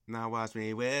Now watch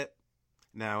me whip.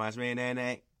 Now watch me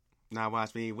nay. Now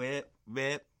watch me whip.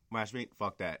 Watch me.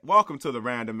 Fuck that. Welcome to the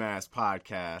Random Ass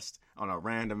Podcast on a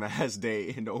random ass day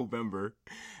in November.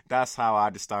 That's how I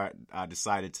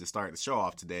decided to start the show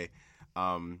off today.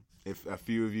 If a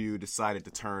few of you decided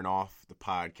to turn off the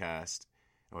podcast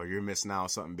or you're missing out on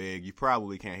something big, you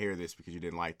probably can't hear this because you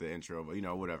didn't like the intro, but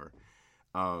whatever.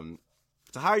 So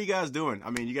how are you guys doing? I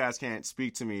mean, you guys can't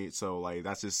speak to me, so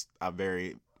that's just a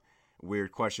very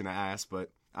weird question to ask, but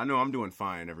I know I'm doing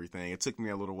fine and everything. It took me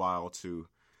a little while to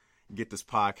get this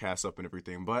podcast up and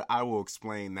everything, but I will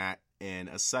explain that in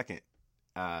a second.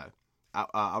 I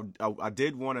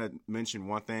did want to mention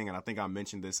one thing, and I think I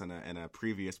mentioned this in a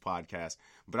previous podcast,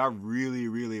 but I really,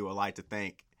 really would like to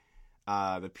thank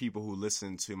the people who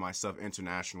listen to my stuff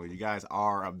internationally. You guys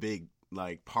are a big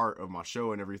part of my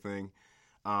show and everything.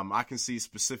 I can see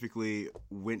specifically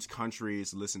which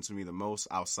countries listen to me the most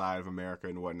outside of America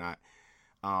and whatnot.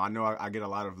 I know I get a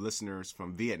lot of listeners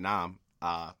from Vietnam.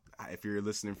 If you're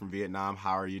listening from Vietnam,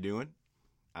 how are you doing?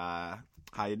 How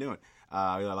you doing?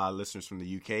 I got a lot of listeners from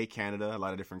the UK, Canada, a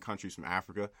lot of different countries from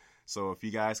Africa. So if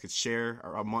you guys could share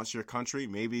amongst your country,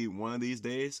 maybe one of these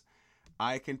days,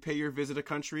 I can pay your visit a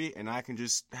country and I can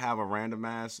just have a random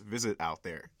ass visit out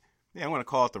there. Yeah, I'm going to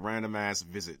call it the random ass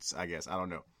visits, I guess. I don't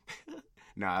know.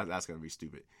 Nah, that's going to be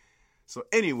stupid. So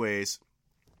anyways,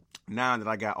 now that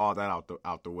I got all that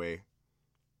out the way,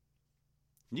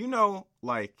 when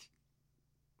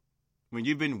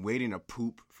you've been waiting to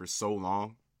poop for so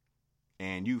long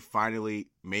and you finally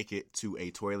make it to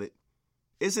a toilet,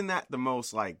 isn't that the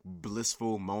most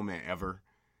blissful moment ever?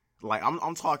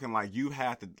 I'm talking you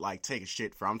had to take a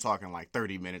shit for, I'm talking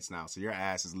 30 minutes now. So your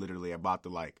ass is literally about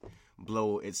to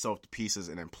blow itself to pieces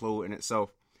and implode in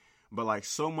itself. But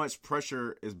so much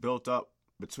pressure is built up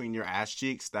between your ass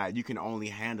cheeks that you can only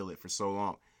handle it for so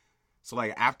long. So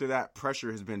after that pressure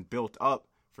has been built up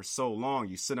for so long,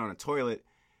 you sit on a toilet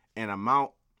and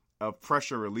amount of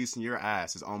pressure releasing your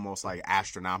ass is almost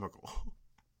astronomical.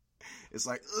 It's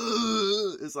ugh,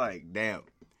 it's damn.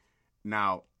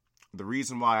 Now, the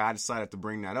reason why I decided to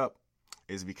bring that up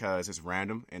is because it's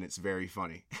random and it's very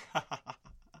funny.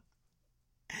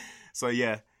 So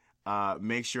yeah.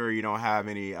 Make sure you don't have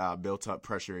any built-up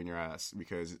pressure in your ass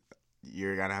because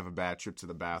you're going to have a bad trip to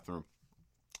the bathroom.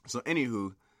 So,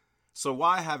 anywho,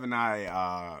 why haven't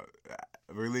I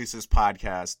released this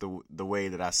podcast the way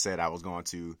that I said I was going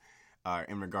to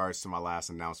in regards to my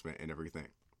last announcement and everything?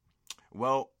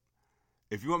 Well,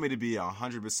 if you want me to be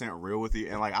 100% real with you,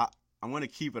 and I'm going to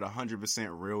keep it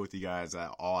 100% real with you guys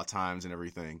at all times and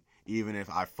everything, even if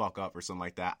I fuck up or something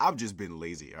like that, I've just been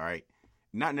lazy, all right?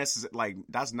 Not necessarily,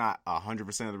 that's not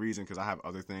 100% of the reason because I have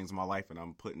other things in my life and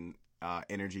I'm putting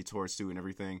energy towards too and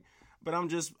everything. But I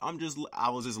was just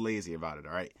lazy about it,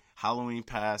 all right? Halloween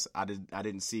passed. I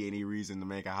didn't see any reason to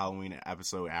make a Halloween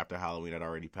episode after Halloween had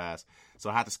already passed. So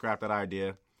I had to scrap that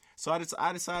idea. So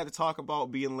I decided to talk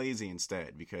about being lazy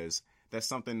instead because that's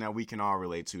something that we can all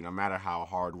relate to no matter how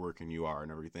hardworking you are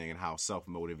and everything and how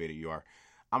self-motivated you are.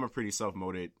 I'm a pretty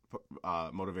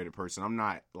self-motivated person. I'm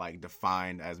not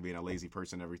defined as being a lazy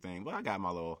person and everything, but I got my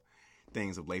little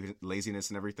things of laziness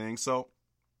and everything. So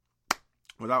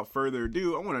without further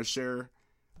ado, I want to share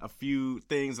a few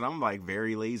things that I'm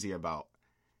very lazy about.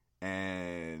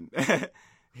 And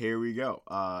here we go.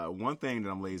 One thing that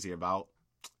I'm lazy about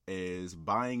is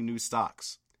buying new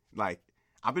socks.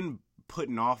 I've been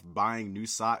putting off buying new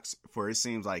socks for it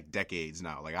seems like decades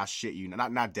now. I shit you,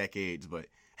 not decades, but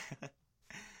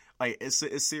it's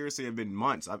seriously have been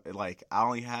months. I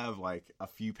only have a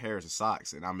few pairs of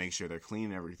socks and I make sure they're clean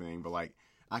and everything. But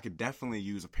I could definitely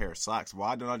use a pair of socks.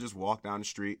 Why don't I just walk down the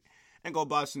street and go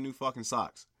buy some new fucking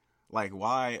socks?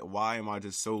 Why am I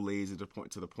just so lazy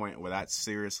to the point where that's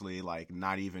seriously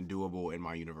not even doable in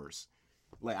my universe?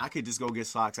 I could just go get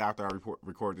socks after I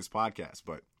record this podcast,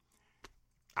 but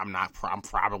I'm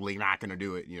probably not gonna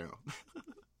do it.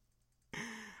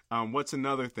 What's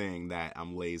another thing that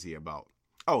I'm lazy about?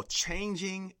 Oh,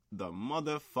 changing the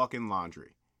motherfucking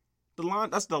laundry.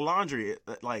 That's the laundry.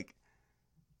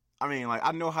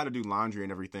 I know how to do laundry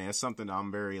and everything. It's something that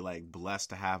I'm very,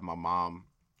 blessed to have my mom,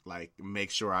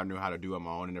 make sure I know how to do on my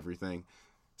own and everything.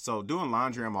 So doing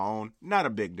laundry on my own, not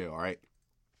a big deal, all right?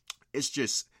 It's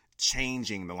just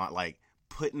changing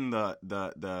putting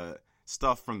the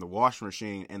stuff from the washing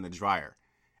machine in the dryer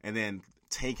and then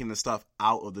taking the stuff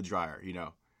out of the dryer,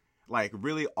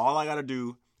 really all I got to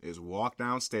do is walk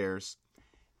downstairs,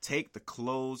 take the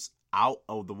clothes out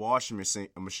of the washing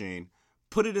machine,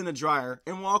 put it in the dryer,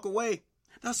 and walk away.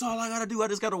 That's all I gotta do. I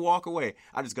just gotta walk away.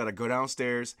 I just gotta go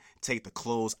downstairs, take the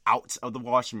clothes out of the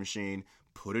washing machine,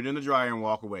 put it in the dryer, and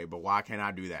walk away. But why can't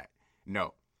I do that?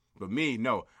 No. But me,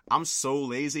 no. I'm so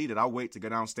lazy that I wait to go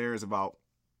downstairs about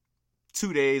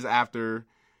 2 days after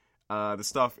the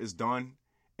stuff is done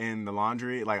in the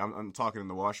laundry. Like, I'm talking in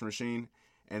the washing machine.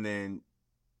 And then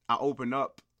I open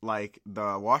up, like,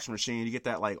 the washing machine. You get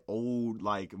that, like, old,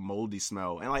 like, moldy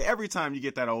smell. And, like, every time you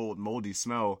get that old moldy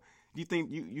smell, you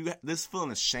think you this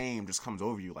feeling of shame just comes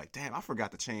over you. Like, damn, I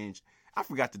forgot to change. I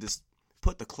forgot to just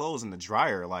put the clothes in the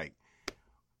dryer. Like,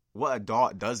 what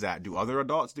adult does that? Do other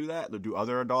adults do that? Or do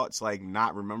other adults, like,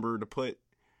 not remember to put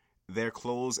their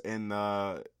clothes in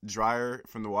the dryer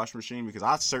from the washing machine? Because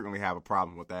I certainly have a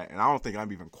problem with that. And I don't think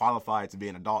I'm even qualified to be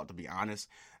an adult, to be honest.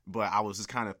 But I was just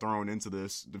kind of thrown into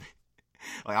this.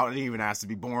 Like, I didn't even ask to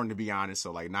be born, to be honest.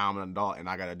 So, like, now I'm an adult and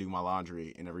I got to do my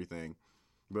laundry and everything.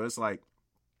 But it's like,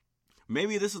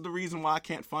 maybe this is the reason why I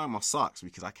can't find my socks,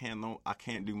 because I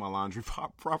can't do my laundry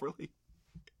properly.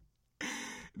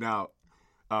 Now,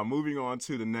 moving on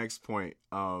to the next point.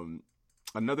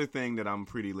 Another thing that I'm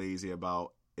pretty lazy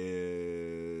about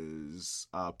is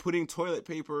putting toilet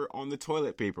paper on the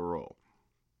toilet paper roll.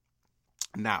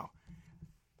 Now,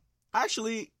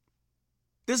 actually,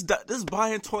 this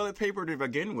buying toilet paper to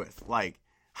begin with. Like,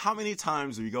 how many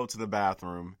times do you go to the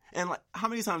bathroom and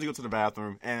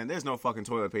there's no fucking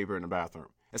toilet paper in the bathroom?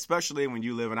 Especially when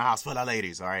you live in a house full of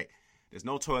ladies, all right? There's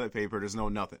no toilet paper, there's no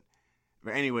nothing.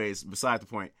 But anyways, beside the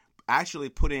point, actually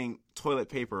putting toilet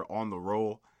paper on the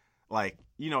roll, like,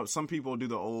 you know, some people do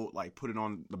the old, like, put it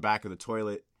on the back of the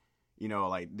toilet, you know,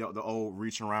 like the old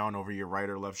reaching around over your right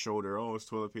or left shoulder, oh, it's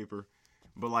toilet paper.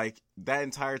 But, like, that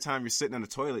entire time you're sitting in the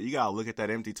toilet, you gotta look at that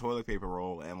empty toilet paper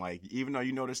roll. And, like, even though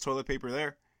you know there's toilet paper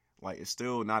there, like, it's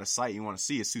still not a sight you want to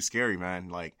see. It's too scary, man.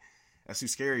 Like, it's too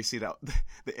scary to see that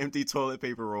the empty toilet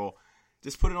paper roll.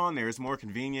 Just put it on there. It's more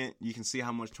convenient. You can see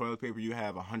how much toilet paper you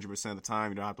have 100% of the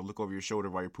time. You don't have to look over your shoulder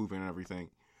while you're pooping and everything.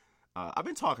 I've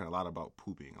been talking a lot about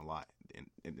pooping a lot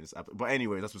in this episode. But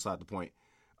anyway, that's beside the point.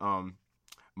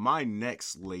 My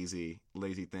next lazy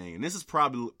thing, and this is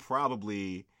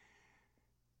probably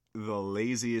the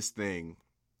laziest thing.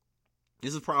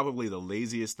 This is probably the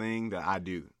laziest thing that I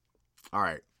do. All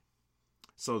right.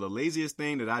 So the laziest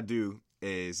thing that I do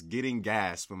is getting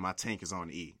gas when my tank is on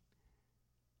E.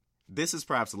 This is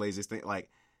perhaps the laziest thing. Like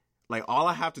all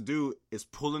I have to do is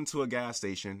pull into a gas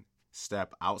station,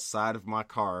 step outside of my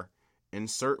car,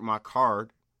 insert my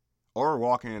card, or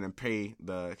walk in and pay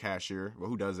the cashier. Well,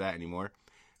 who does that anymore?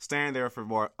 Stand there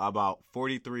for about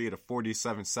 43 to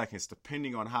 47 seconds,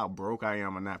 depending on how broke I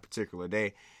am on that particular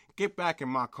day. Get back in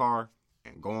my car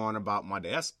and go on about my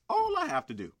day. That's all I have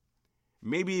to do.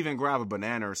 Maybe even grab a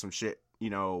banana or some shit,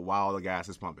 you know, while the gas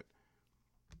is pumping.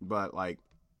 But, like,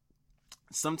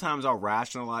 sometimes I'll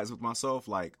rationalize with myself,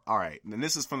 like, all right, and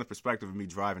this is from the perspective of me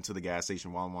driving to the gas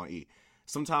station while I'm on E.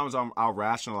 Sometimes I'll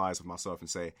rationalize with myself and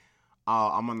say,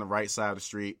 I'm on the right side of the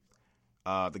street.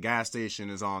 The gas station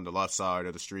is on the left side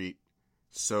of the street.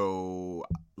 So,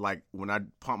 like, when I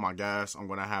pump my gas, I'm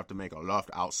going to have to make a left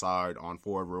outside on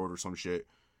Ford Road or some shit.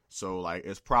 So, like,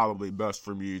 it's probably best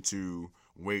for me to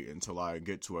wait until I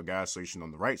get to a gas station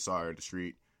on the right side of the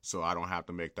street so I don't have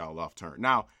to make that left turn.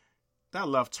 Now, that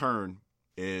left turn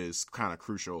is kind of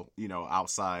crucial, you know,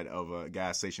 outside of a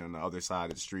gas station on the other side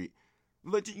of the street.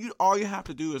 But all you have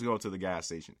to do is go to the gas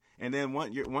station. And then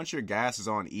once your gas is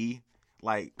on E,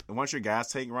 like, once your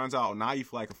gas tank runs out, now you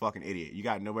feel like a fucking idiot. You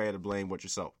got nobody to blame but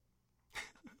yourself.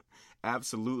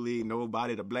 Absolutely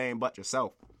nobody to blame but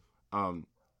yourself.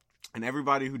 And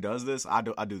everybody who does this, I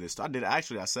do this.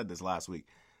 I said this last week.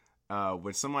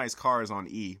 When somebody's car is on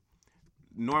E,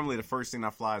 normally the first thing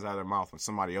that flies out of their mouth when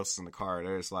somebody else is in the car,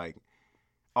 they're just like,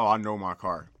 oh, I know my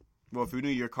car. Well, if you knew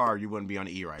your car, you wouldn't be on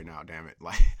E right now, damn it.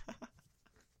 Like,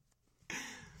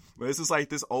 but it's just like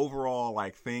this overall,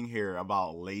 like, thing here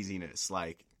about laziness.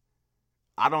 Like,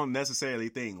 I don't necessarily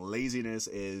think laziness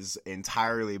is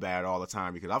entirely bad all the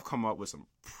time, because I've come up with some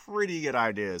pretty good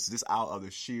ideas just out of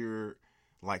the sheer,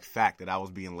 like, fact that I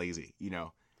was being lazy, you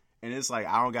know. And it's like,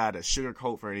 I don't got to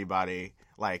sugarcoat for anybody.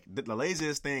 Like, the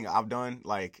laziest thing I've done,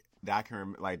 like, that I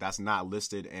can, like, that's not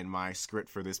listed in my script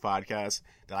for this podcast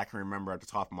that I can remember at the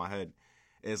top of my head,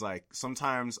 is, like,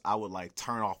 sometimes I would, like,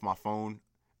 turn off my phone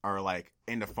or, like,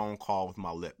 end a phone call with my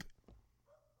lip.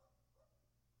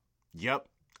 Yep,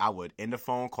 I would end a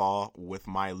phone call with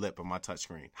my lip on my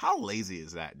touchscreen. How lazy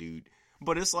is that, dude?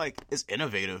 But it's, like, it's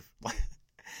innovative.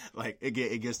 Like,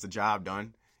 it gets the job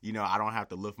done. You know, I don't have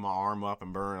to lift my arm up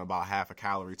and burn about half a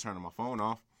calorie turning my phone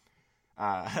off.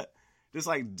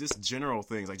 Just general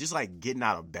things, like, just, like, getting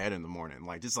out of bed in the morning,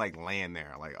 like, just, like, laying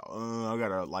there, like, I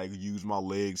gotta, like, use my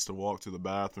legs to walk to the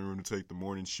bathroom to take the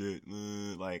morning shit,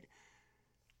 like,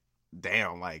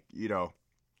 damn, like, you know.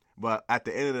 But at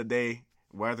the end of the day,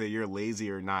 whether you're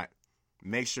lazy or not,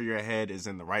 make sure your head is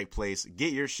in the right place.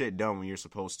 Get your shit done when you're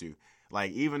supposed to.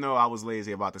 Like, even though I was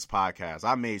lazy about this podcast,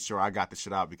 I made sure I got the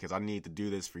shit out because I need to do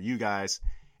this for you guys,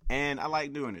 and I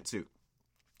like doing it too.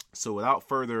 So without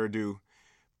further ado,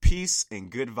 peace and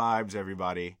good vibes,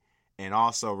 everybody. And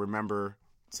also remember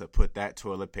to put that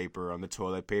toilet paper on the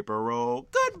toilet paper roll.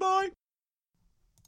 Goodbye.